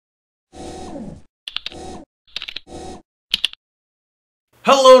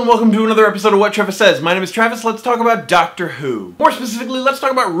Hello and welcome to another episode of What Travis Says. My name is Travis. Let's talk about Doctor Who. More specifically, let's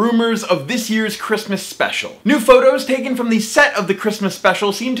talk about rumors of this year's Christmas special. New photos taken from the set of the Christmas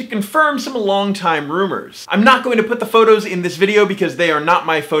special seem to confirm some long-time rumors. I'm not going to put the photos in this video because they are not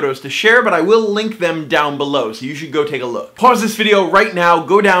my photos to share, but I will link them down below, so you should go take a look. Pause this video right now,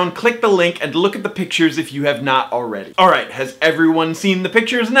 go down, click the link, and look at the pictures if you have not already. Alright, has everyone seen the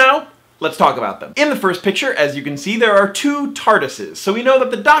pictures now? Let's talk about them. In the first picture, as you can see, there are two TARDISes, so we know that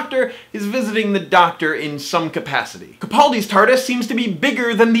the Doctor is visiting the Doctor in some capacity. Capaldi's TARDIS seems to be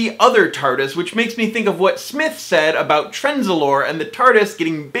bigger than the other TARDIS, which makes me think of what Smith said about Trenzalore and the TARDIS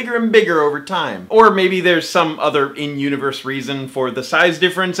getting bigger and bigger over time. Or maybe there's some other in-universe reason for the size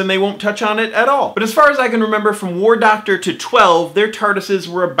difference and they won't touch on it at all. But as far as I can remember, from War Doctor to 12, their TARDISes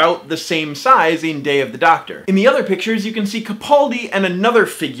were about the same size in Day of the Doctor. In the other pictures, you can see Capaldi and another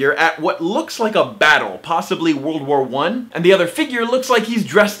figure at what looks like a battle, possibly World War I, and the other figure looks like he's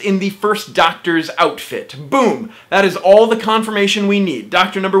dressed in the first Doctor's outfit. Boom! That is all the confirmation we need.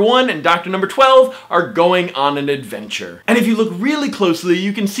 Doctor number 1 and Doctor number 12 are going on an adventure. And if you look really closely,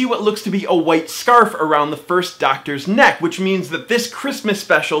 you can see what looks to be a white scarf around the first Doctor's neck, which means that this Christmas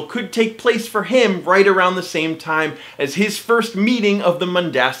special could take place for him right around the same time as his first meeting of the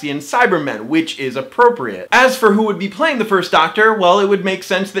Mundasian Cybermen, which is appropriate. As for who would be playing the first Doctor, well, it would make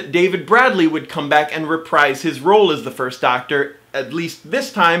sense that David Bradley would come back and reprise his role as the first Doctor. At least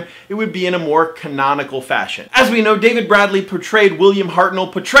this time, it would be in a more canonical fashion. As we know, David Bradley portrayed William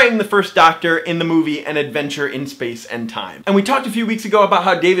Hartnell portraying the first Doctor in the movie An Adventure in Space and Time. And we talked a few weeks ago about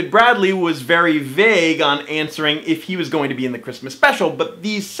how David Bradley was very vague on answering if he was going to be in the Christmas special, but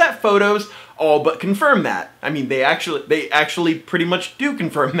these set photos all but confirm that. I mean, they actually pretty much do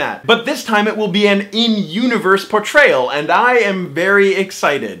confirm that. But this time it will be an in-universe portrayal, and I am very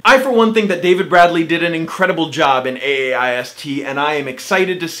excited. I, for one, think that David Bradley did an incredible job in AAIST, and I am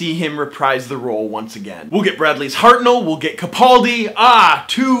excited to see him reprise the role once again. We'll get Bradley's Hartnell, we'll get Capaldi.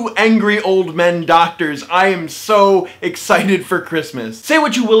 Two angry old men Doctors. I am so excited for Christmas. Say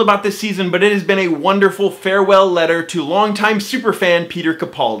what you will about this season, but it has been a wonderful farewell letter to longtime superfan Peter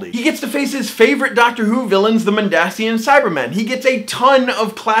Capaldi. He gets to face his favorite Doctor Who villains, the Mundasian Cybermen. He gets a ton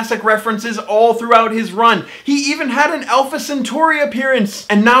of classic references all throughout his run. He even had an Alpha Centauri appearance.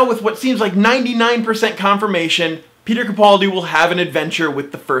 And now, with what seems like 99% confirmation, Peter Capaldi will have an adventure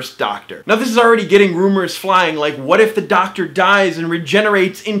with the first Doctor. Now, this is already getting rumors flying, like what if the Doctor dies and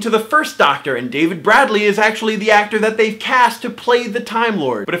regenerates into the first Doctor and David Bradley is actually the actor that they've cast to play the Time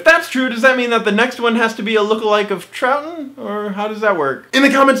Lord? But if that's true, does that mean that the next one has to be a lookalike of Troughton? Or how does that work? In the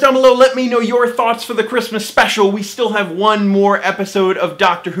comments down below, let me know your thoughts for the Christmas special. We still have one more episode of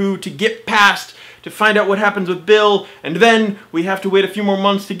Doctor Who to get past to find out what happens with Bill, and then we have to wait a few more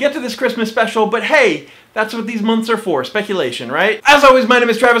months to get to this Christmas special, but hey, that's what these months are for, speculation, right? As always, my name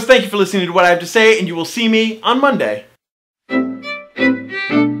is Travis, thank you for listening to what I have to say, and you will see me on Monday.